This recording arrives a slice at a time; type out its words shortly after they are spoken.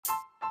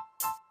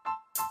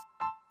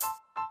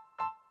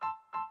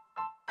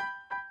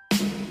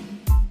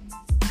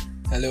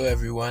Hello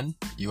everyone,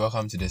 you're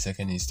welcome to the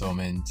second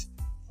installment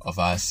of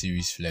our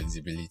series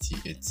Flexibility.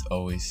 It's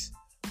always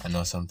an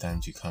awesome time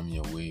to come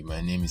your way.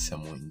 My name is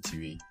Samuel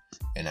Intiri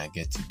and I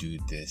get to do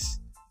this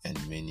and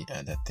many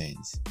other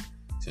things.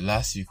 So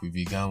last week we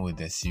began with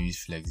the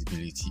series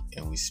Flexibility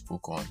and we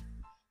spoke on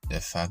the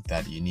fact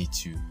that you need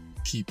to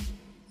keep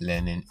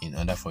learning in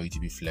order for you to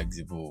be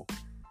flexible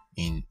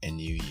in a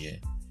new year.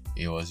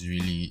 It was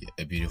really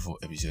a beautiful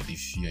episode.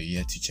 If you're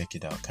yet to check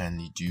it out,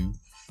 kindly do.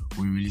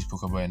 We really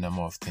spoke about a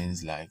number of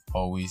things like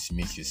always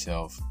make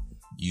yourself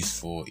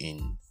useful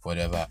in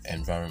whatever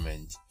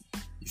environment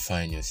you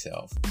find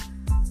yourself.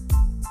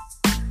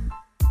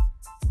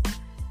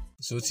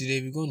 So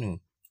today we're going to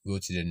go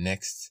to the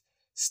next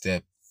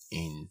step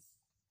in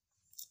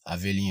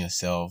availing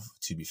yourself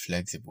to be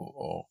flexible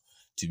or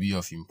to be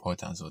of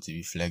importance or to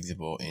be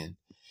flexible in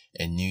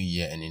a new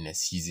year and in a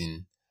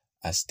season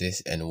as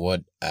this. And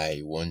what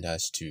I want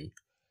us to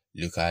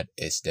look at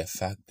is the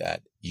fact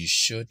that you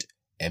should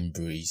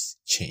embrace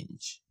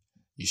change.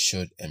 You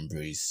should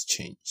embrace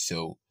change.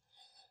 So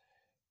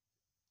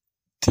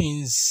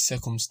things,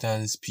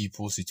 circumstance,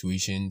 people,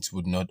 situations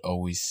would not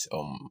always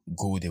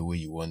go the way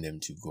you want them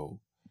to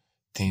go.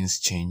 Things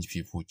change,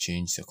 people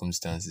change,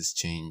 circumstances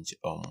change,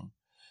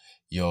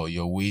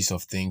 your ways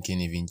of thinking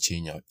even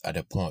change at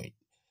a point.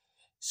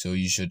 So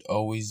you should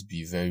always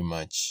be very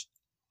much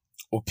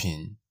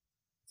open.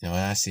 Now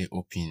when I say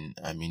open,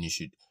 I mean you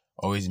should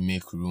always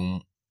make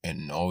room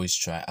and always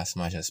try as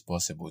much as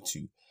possible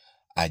to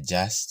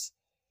adjust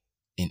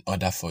in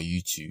order for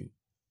you to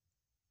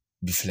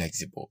be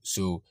flexible.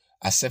 So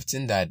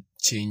accepting that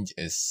change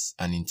is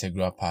an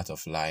integral part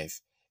of life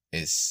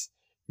is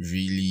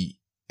really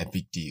a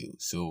big deal.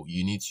 So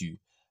you need to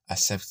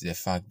accept the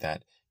fact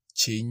that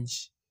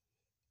change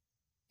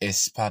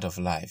is part of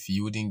life.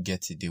 You wouldn't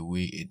get it the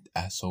way it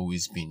has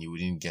always been. You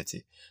wouldn't get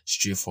it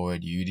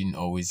straightforward. You wouldn't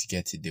always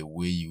get it the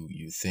way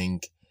you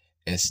think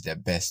is the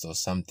best or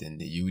something.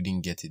 That you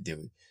wouldn't get it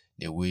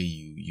the way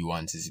you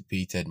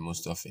anticipated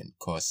most often,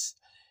 because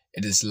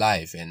it is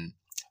life. And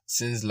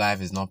since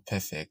life is not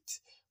perfect,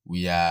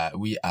 we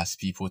as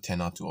people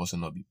turn out to also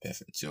not be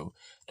perfect. So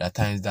there are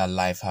times that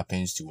life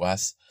happens to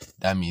us.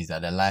 That means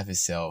that the life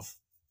itself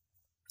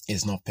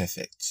is not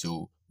perfect.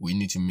 So we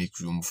need to make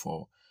room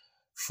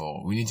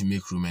we need to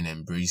make room and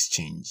embrace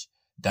change.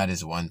 That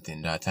is one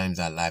thing. There are times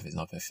that life is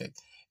not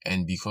perfect.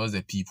 And because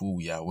the people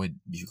we are with,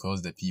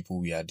 because the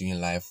people we are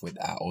doing life with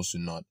are also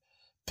not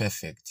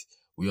perfect,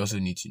 we also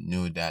need to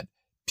know that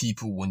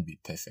people won't be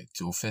perfect.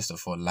 So first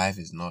of all, life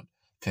is not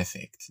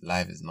perfect.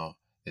 Life is not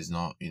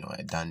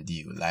a done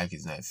deal. Life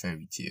is not a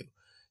fairy tale.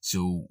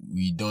 So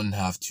we don't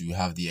have to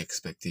have the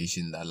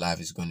expectation that life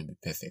is going to be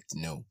perfect.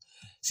 No.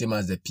 Same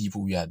as the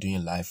people we are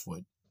doing life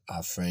with,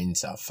 our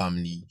friends, our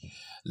family,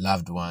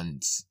 loved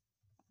ones,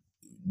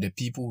 the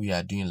people we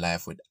are doing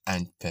life with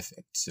aren't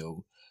perfect.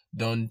 So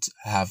don't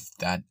have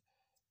that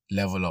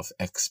level of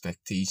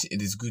expectation.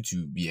 It is good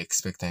to be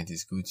expectant.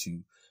 It's good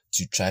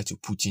to try to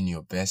put in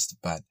your best,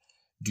 but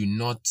do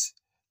not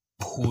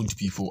hold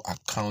people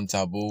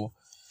accountable.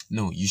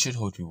 No, you should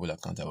hold people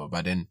accountable,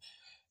 but then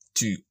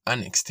to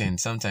an extent,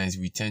 sometimes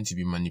we tend to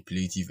be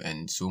manipulative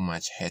and so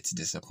much hurt,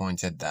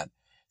 disappointed that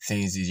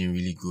things didn't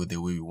really go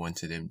the way we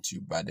wanted them to.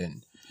 But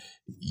then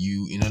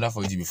in order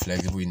for you to be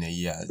flexible in a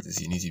year as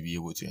this, you need to be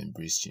able to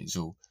embrace change.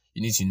 So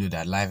you need to know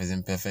that life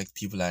isn't perfect,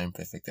 people are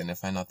imperfect, and the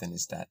final thing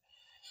is that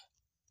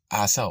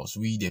ourselves,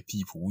 we the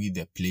people, we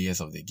the players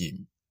of the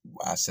game,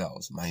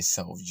 ourselves,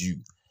 myself,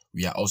 you,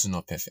 we are also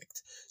not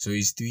perfect. So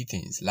it's three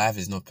things. Life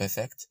is not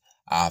perfect.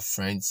 Our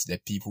friends, the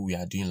people we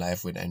are doing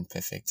life with, are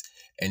imperfect,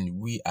 and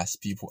we as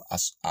people are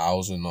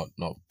also not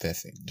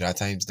perfect. There are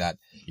times that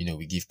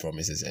we give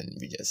promises and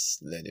we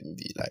just let them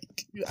be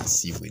like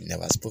as if we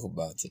never spoke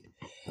about it.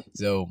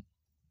 So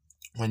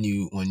when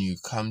you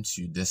come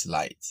to this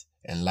light,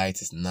 and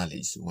light is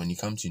knowledge, so when you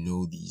come to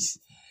know these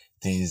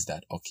things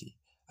that okay,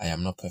 I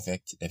am not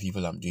perfect, the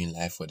people I'm doing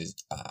life with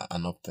are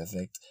not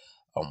perfect,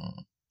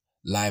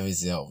 life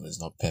itself is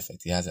not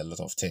perfect, it has a lot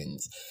of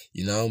things,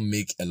 you now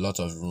make a lot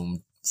of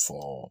room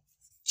for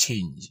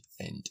change.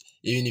 And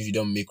even if you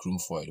don't make room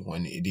for it,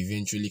 when it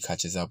eventually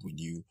catches up with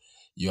you,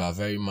 you are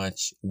very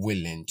much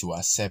willing to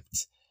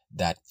accept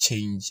that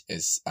change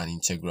is an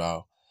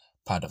integral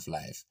part of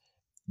life.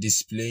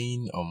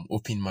 Displaying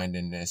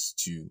open-mindedness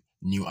to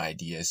new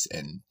ideas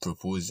and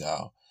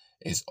proposal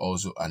is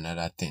also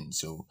another thing.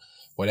 So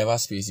whatever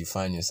space you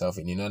find yourself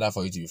in order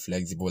for you to be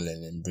flexible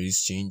and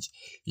embrace change,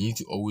 you need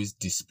to always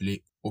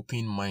display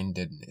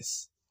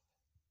open-mindedness.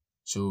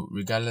 So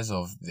regardless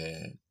of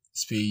the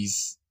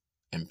space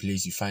and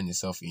place you find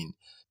yourself in,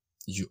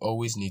 you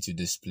always need to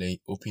display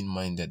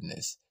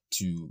open-mindedness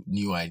to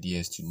new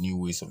ideas, to new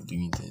ways of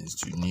doing things,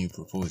 to new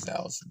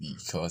proposals.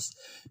 Because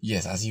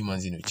yes, as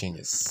humans, change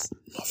is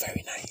not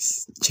very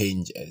nice.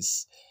 Change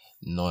is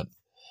not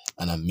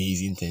an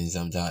amazing thing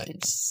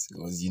sometimes,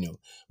 because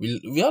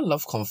we all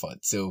love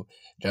comfort. So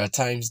there are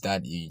times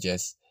that you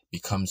just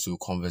become so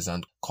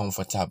conversant,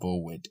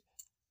 comfortable with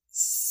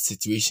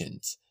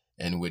situations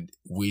and with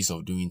ways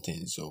of doing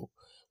things. So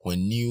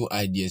when new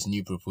ideas,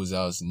 new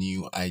proposals,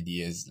 new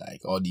ideas,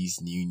 like all these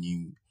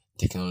new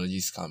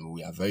technologies come,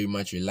 we are very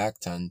much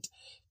reluctant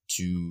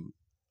to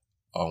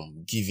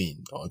give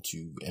in or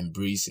to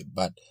embrace it.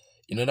 But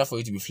in order for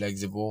you to be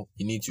flexible,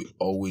 you need to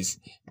always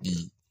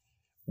be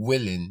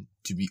willing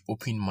to be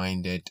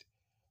open-minded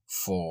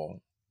for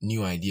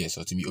new ideas,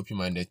 or to be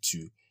open-minded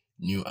to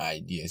new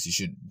ideas. You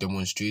should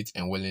demonstrate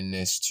a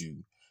willingness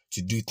to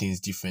do things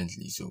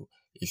differently. So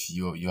if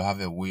you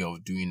have a way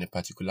of doing a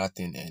particular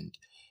thing and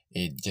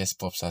it just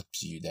pops up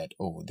to you that,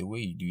 oh, the way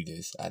you do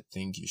this, I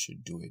think you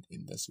should do it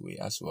in this way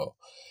as well.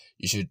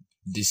 You should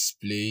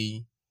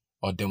display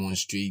or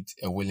demonstrate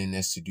a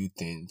willingness to do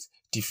things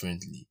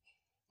differently.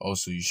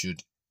 Also, you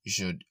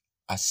should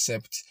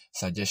accept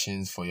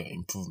suggestions for your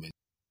improvement.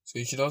 So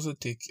you should also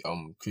take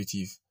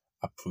creative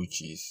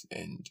approaches,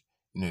 and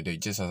they,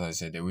 just as I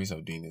said, the ways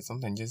of doing it.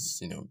 Sometimes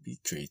just be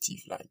creative,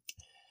 like,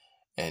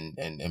 and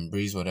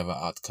embrace whatever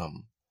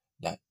outcome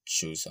that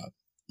shows up.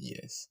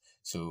 Yes.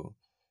 So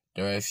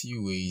there are a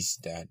few ways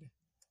that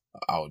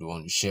I would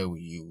want to share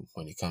with you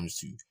when it comes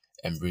to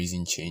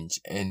embracing change,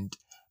 and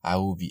I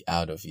will be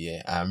out of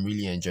here. I'm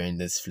really enjoying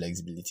this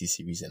flexibility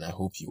series, and I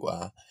hope you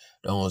are.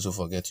 Don't also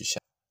forget to share.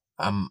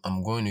 I'm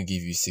going to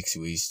give you 6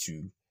 ways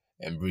to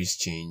embrace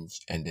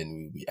change, and then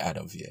we'll be out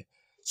of here.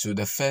 So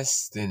the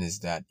first thing is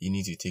that you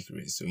need to take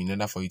risks. So in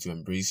order for you to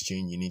embrace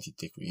change, you need to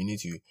take risks. You need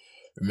to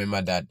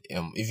remember that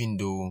even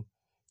though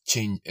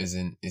change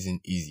isn't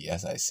easy,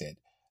 as I said,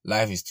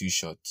 life is too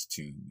short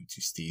to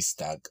stay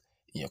stuck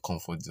in your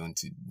comfort zone,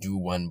 to do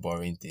one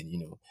boring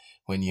thing.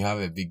 When you have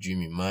a big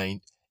dream in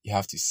mind, you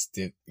have to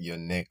stick your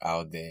neck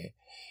out there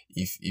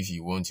if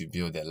you want to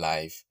build a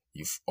life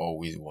you've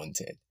always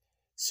wanted.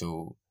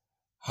 So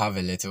have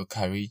a little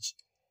courage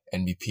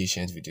and be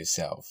patient with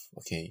yourself.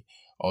 Okay,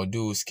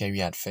 although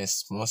scary at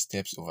first, small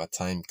steps over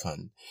time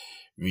can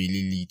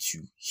really lead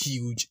to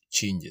huge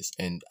changes.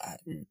 And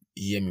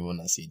hear me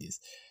when I say this: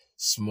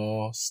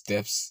 small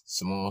steps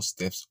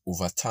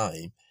over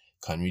time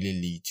can really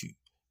lead to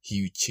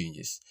huge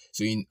changes.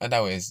 So in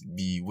other words,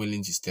 be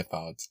willing to step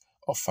out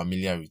of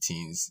familiar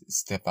routines,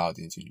 step out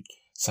into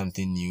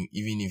something new.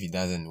 Even if it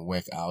doesn't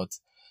work out,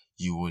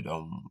 you would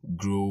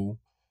grow.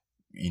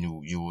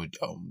 You would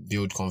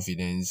build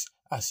confidence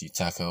as you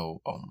tackle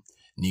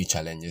new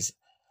challenges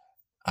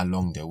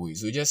along the way.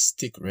 So just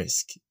take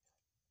risk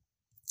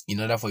in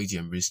order for you to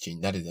embrace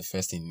change. That is the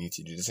first thing you need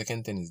to do. The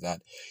second thing is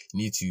that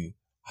you need to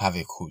have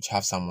a coach,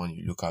 have someone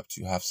you look up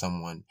to, have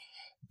someone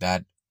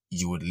that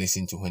you would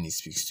listen to when he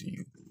speaks to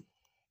you.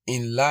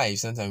 In life,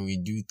 sometimes we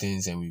do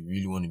things and we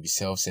really want to be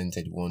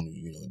self-centered. We want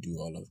to, do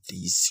all of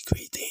these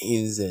great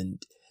things,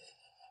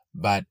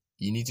 but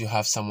you need to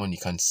have someone you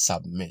can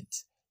submit.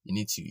 You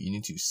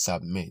need to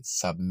submit.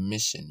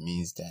 Submission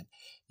means that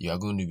you are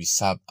going to be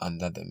sub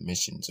under the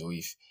mission. So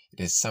if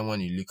there's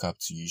someone you look up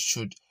to, you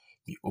should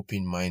be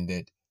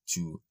open-minded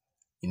to,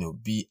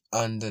 be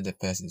under the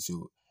person.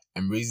 So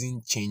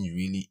embracing change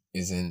really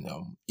isn't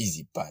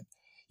easy, but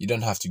you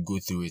don't have to go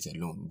through it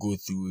alone. Go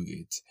through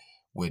it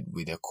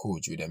with a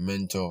coach, with a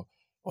mentor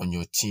on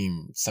your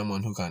team,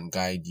 someone who can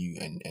guide you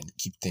and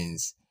keep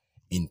things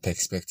in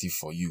perspective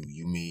for you.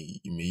 You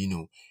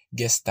may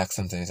get stuck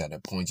sometimes at a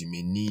point. You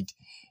may need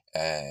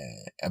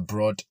a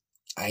broad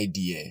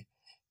idea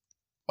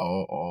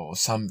or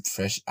some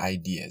fresh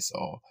ideas,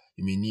 or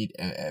you may need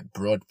a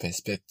broad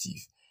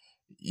perspective,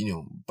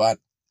 but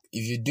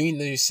if you're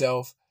doing it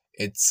yourself,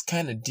 it's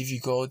kind of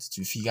difficult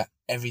to figure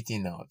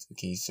everything out.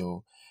 Okay,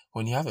 so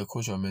when you have a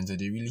coach or mentor,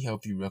 they really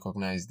help you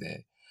recognize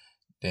the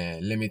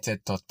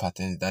limited thought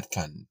patterns that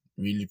can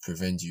really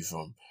prevent you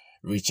from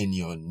reaching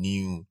your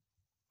new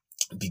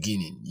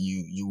beginning.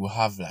 You will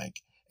have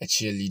like a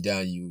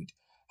cheerleader. You would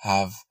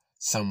have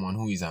someone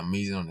who is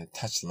amazing on the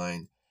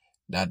touchline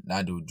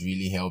that would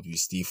really help you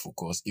stay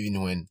focused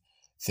even when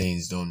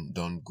things don't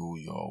go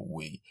your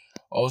way.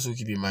 Also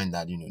keep in mind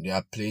that there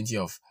are plenty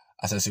of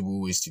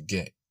accessible ways to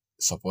get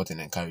support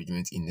and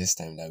encouragement in this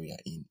time that we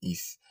are in.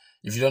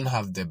 If you don't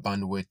have the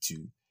bandwidth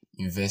to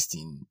invest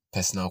in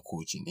personal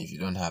coaching, if you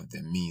don't have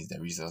the means, the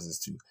resources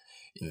to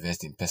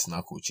invest in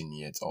personal coaching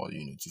yet, or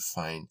to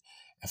find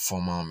a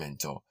formal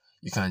mentor,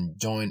 you can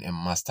join a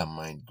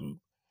mastermind group.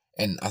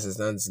 And as it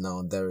stands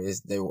now,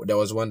 there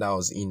was one that I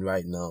was in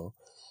right now,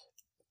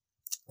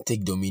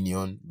 Take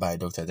Dominion by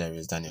Dr.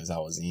 Darius Daniels. I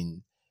was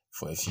in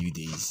for a few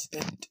days,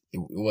 and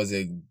it was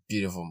a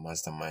beautiful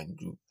mastermind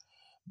group.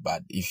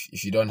 But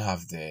if you don't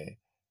have the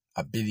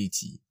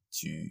ability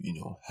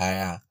to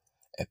hire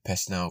a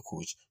personal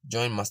coach,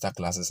 join master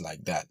classes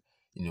like that.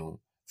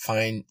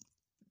 Find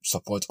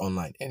support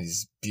online, and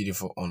it's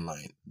beautiful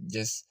online.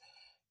 Just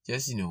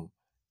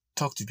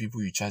talk to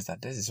people you trust,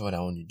 that this is what I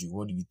want to do.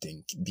 What do you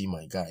think? Be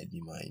my guide,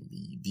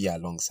 be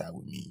alongside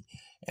with me.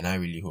 And I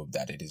really hope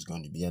that it is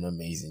going to be an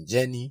amazing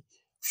journey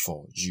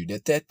for you. The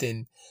third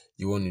thing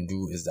you want to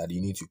do is that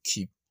you need to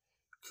keep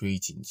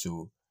creating.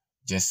 So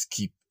just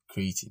keep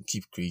creating.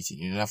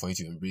 In order for you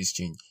to embrace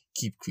change,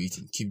 keep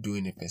creating, keep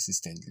doing it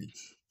persistently,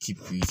 keep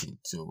creating.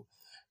 So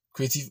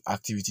creative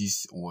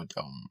activities would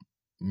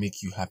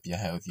make you happier,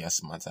 healthier,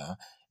 smarter,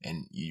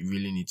 and you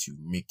really need to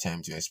make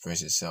time to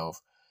express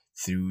yourself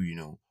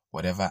through,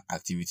 whatever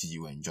activity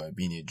you enjoy,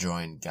 being a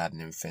drawing,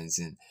 gardening,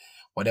 fencing,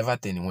 whatever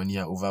thing. When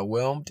you're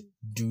overwhelmed,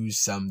 do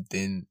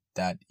something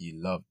that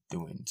you love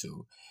doing.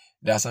 So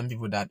there are some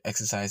people that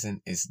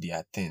exercising is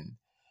their thing,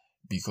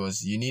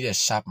 because you need a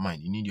sharp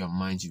mind. You need your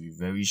mind to be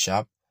very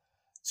sharp.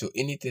 So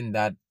anything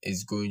that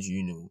is going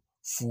to,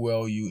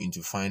 fuel you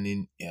into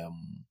finding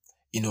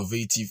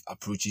innovative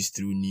approaches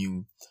through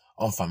new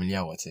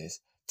unfamiliar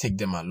waters, take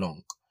them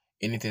along.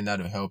 Anything that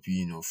will help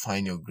you,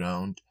 find your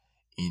ground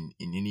in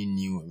any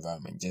new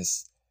environment,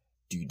 just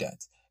do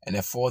that. And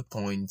the fourth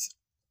point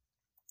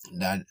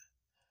that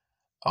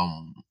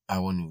I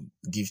want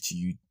to give to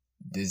you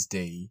this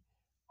day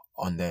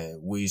on the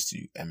ways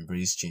to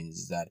embrace change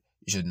is that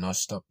you should not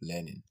stop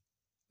learning.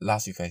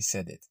 Last week I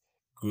said it.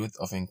 Growth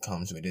often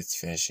comes with its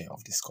fair share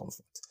of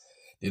discomfort.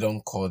 They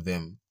don't call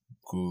them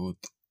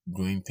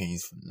growing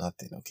pains for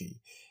nothing, okay?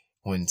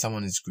 When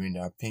someone is growing,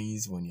 there are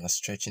pains. When you are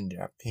stretching,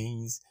 there are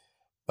pains.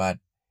 But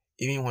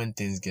even when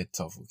things get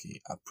tough,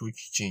 okay,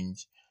 approach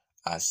change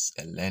as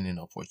a learning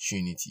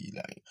opportunity.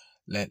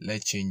 Like,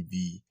 let change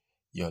be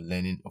your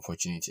learning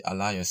opportunity.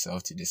 Allow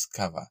yourself to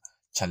discover,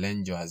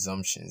 challenge your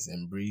assumptions,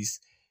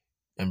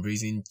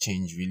 embracing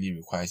change really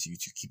requires you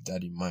to keep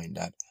that in mind,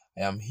 that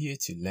I am here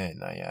to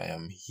learn. I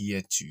am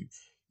here to,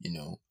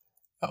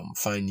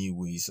 find new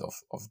ways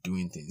of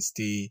doing things.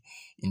 Stay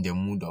in the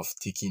mood of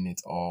taking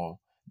it all,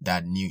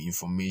 that new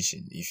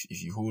information.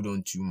 If you hold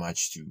on too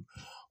much to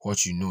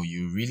what you know,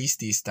 you really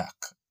stay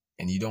stuck.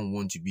 And you don't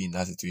want to be in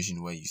that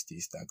situation where you stay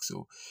stuck.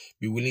 So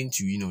be willing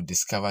to,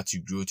 discover, to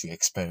grow, to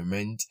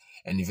experiment,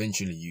 and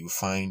eventually you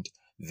find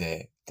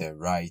the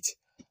right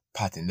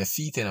pattern. The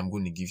fifth thing I'm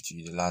going to give to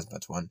you, the last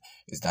but one,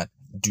 is that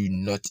do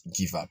not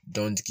give up.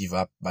 Don't give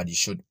up, but you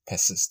should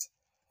persist.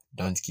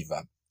 Don't give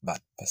up,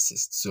 but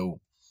persist. So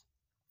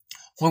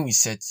when we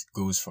set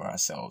goals for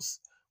ourselves,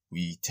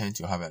 we tend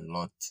to have a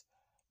lot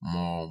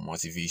more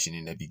motivation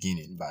in the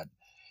beginning, but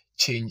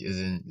change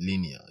isn't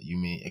linear. You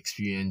may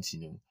experience,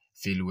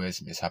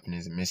 failures,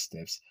 mishappenings,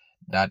 missteps.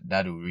 That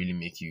will really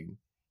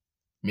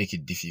make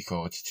it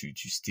difficult to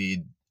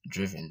stay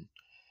driven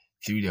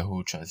through the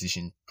whole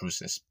transition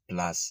process.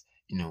 Plus,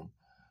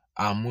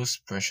 our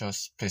most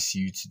precious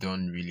pursuits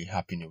don't really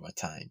happen over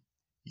time.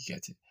 You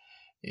get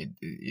it?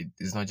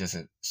 It's not just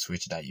a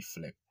switch that you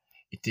flip.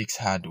 It takes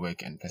hard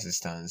work and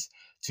persistence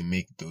to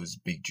make those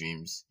big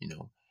dreams,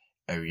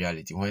 a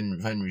reality. When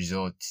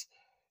results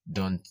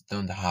don't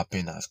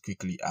happen as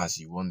quickly as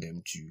you want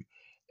them to,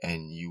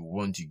 and you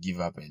want to give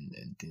up and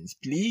things,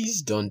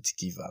 please don't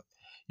give up.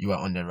 You are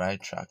on the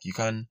right track. You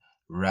can't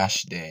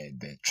rush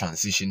the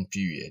transition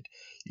period.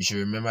 You should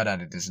remember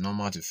that it is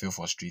normal to feel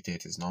frustrated.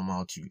 It is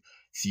normal to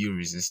feel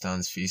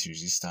resistance, face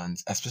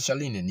resistance,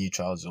 especially in a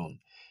neutral zone.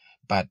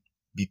 But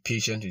be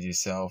patient with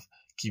yourself.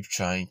 Keep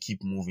trying, keep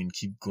moving,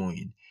 keep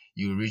going.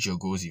 You'll reach your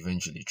goals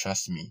eventually.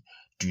 Trust me.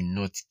 Do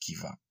not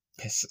give up.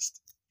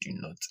 Persist. Do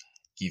not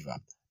give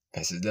up.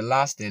 Persist. The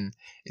last thing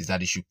is that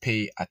you should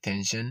pay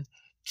attention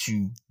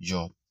to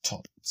your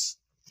thoughts.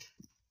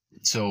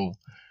 So,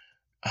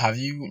 have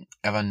you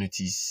ever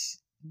noticed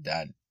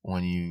that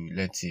when you,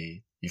 let's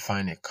say, you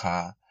find a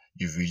car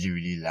you really,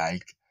 really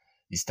like,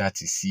 you start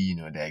to see,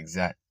 the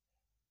exact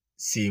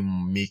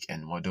same make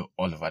and model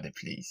all over the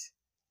place?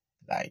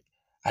 Like,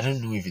 I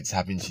don't know if it's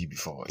happened to you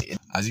before.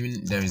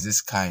 Assuming there is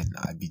this car and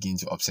I begin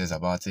to obsess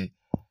about it,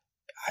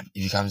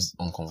 it becomes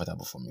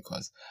uncomfortable for me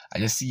because I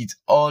just see it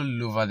all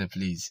over the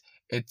place.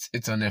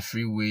 It's on the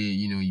freeway,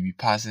 you be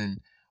passing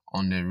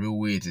on the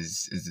railway.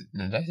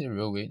 No, that's the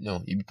railway.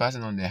 No, you be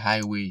passing on the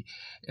highway.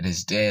 It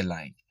is there,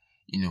 like,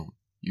 you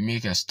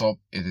make a stop.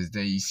 It is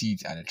there. You see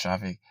it at the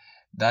traffic.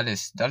 That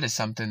is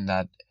something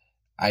that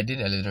I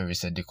did a little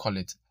research. They call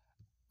it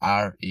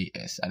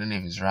RAS. I don't know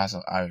if it's RAS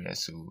or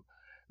RAS. So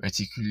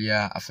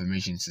reticular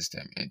affirmation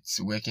system. It's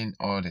working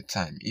all the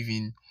time,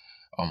 even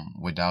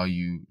without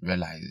you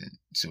realizing.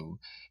 So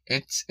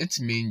its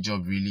main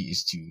job really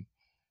is to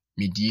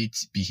mediate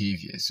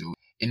behavior. So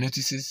it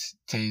notices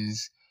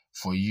things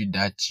for you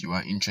that you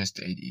are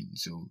interested in.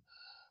 So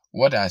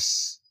what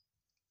does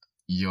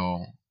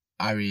your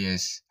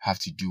RAS have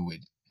to do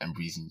with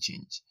embracing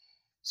change?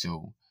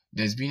 So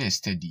there's been a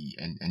study,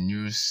 and a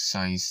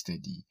neuroscience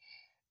study,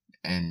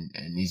 and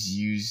it's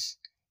used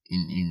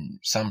in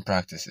some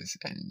practices,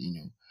 and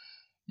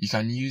you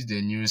can use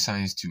the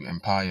neuroscience to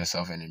empower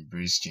yourself and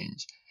embrace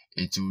change.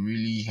 It will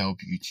really help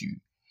you to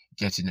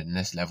get to the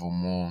next level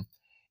more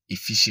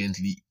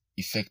efficiently,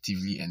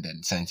 effectively, and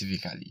then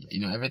scientifically.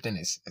 Everything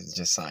is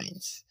just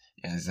science.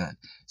 You understand?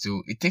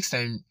 So it takes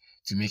time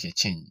to make a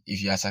change.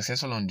 If you are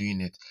successful on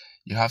doing it,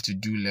 you have to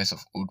do less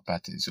of old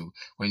patterns. So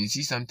when you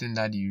see something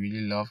that you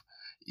really love,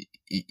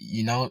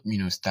 you now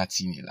start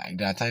seeing it. Like,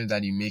 there are times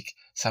that you make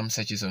some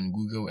searches on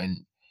Google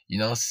and you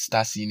now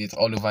start seeing it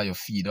all over your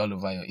feed, all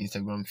over your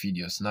Instagram feed,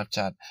 your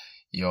Snapchat,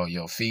 your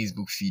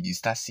Facebook feed. You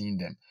start seeing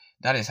them.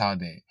 That is how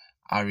the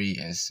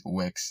RAS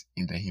works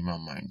in the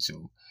human mind.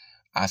 So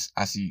as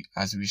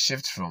we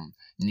shift from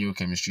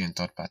neurochemistry and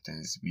thought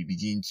patterns, we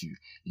begin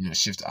to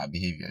shift our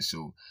behavior.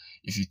 So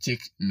if you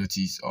take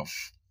notice of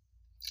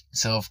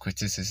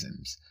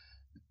self-criticisms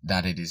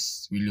that it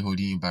is really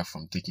holding you back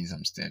from taking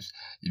some steps,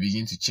 you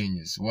begin to change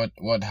this.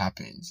 What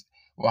happens?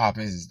 What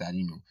happens is that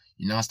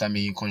you now start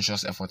making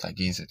conscious effort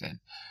against it, and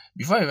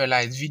before you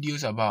realize,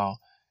 videos about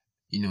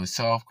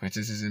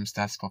self-criticism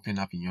starts popping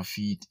up in your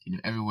feed.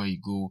 Everywhere you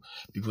go,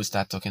 people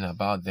start talking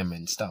about them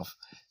and stuff.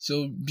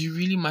 So be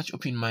really much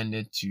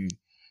open-minded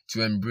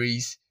to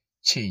embrace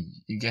change.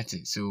 You get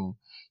it? So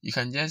you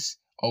can just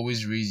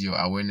always raise your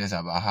awareness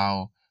about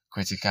how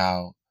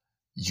critical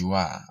you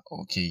are,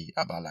 okay,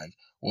 about like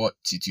what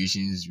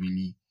situations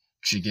really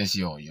triggers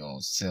your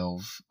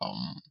self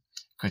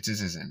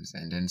criticisms,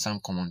 and then some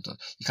common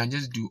thoughts. You can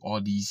just do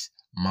all these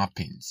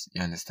mappings.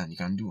 You understand? You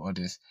can do all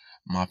this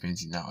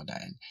mappings in order,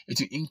 and it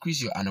will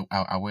increase your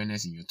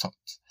awareness in your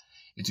thoughts.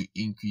 It will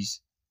increase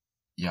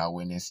your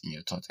awareness in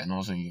your thoughts and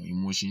also in your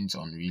emotions,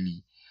 on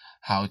really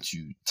how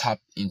to tap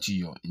into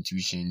your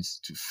intuitions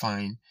to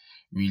find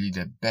really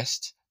the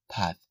best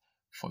path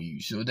for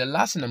you. So the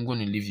last thing I'm going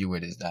to leave you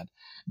with is that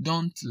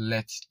don't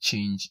let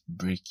change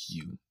break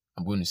you.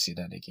 I'm going to say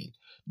that again.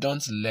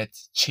 Don't let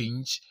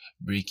change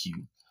break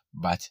you,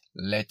 but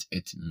let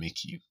it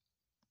make you.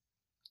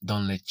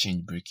 Don't let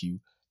change break you,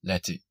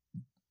 let it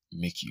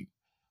make you.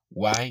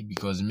 Why?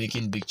 Because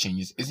making big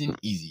changes isn't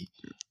easy,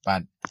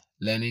 but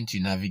learning to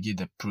navigate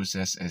the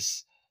process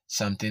is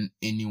something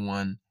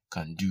anyone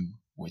can do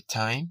with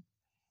time,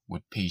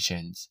 with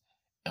patience,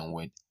 and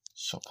with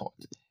support.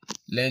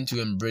 Learn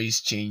to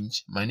embrace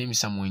change. My name is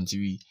Samuel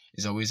Intiri.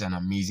 It's always an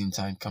amazing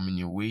time coming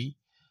your way.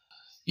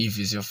 If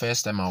it's your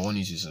first time, I want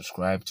you to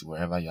subscribe to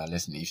wherever you are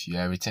listening. If you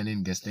are a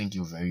returning guest, thank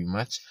you very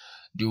much.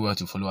 Do well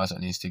to follow us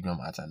on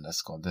Instagram at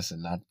 _this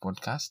and that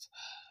podcast.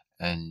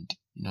 And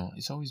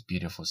it's always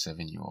beautiful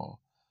serving you all.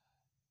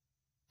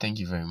 Thank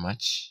you very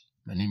much.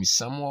 My name is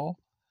Samuel,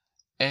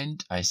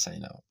 and I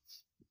sign out.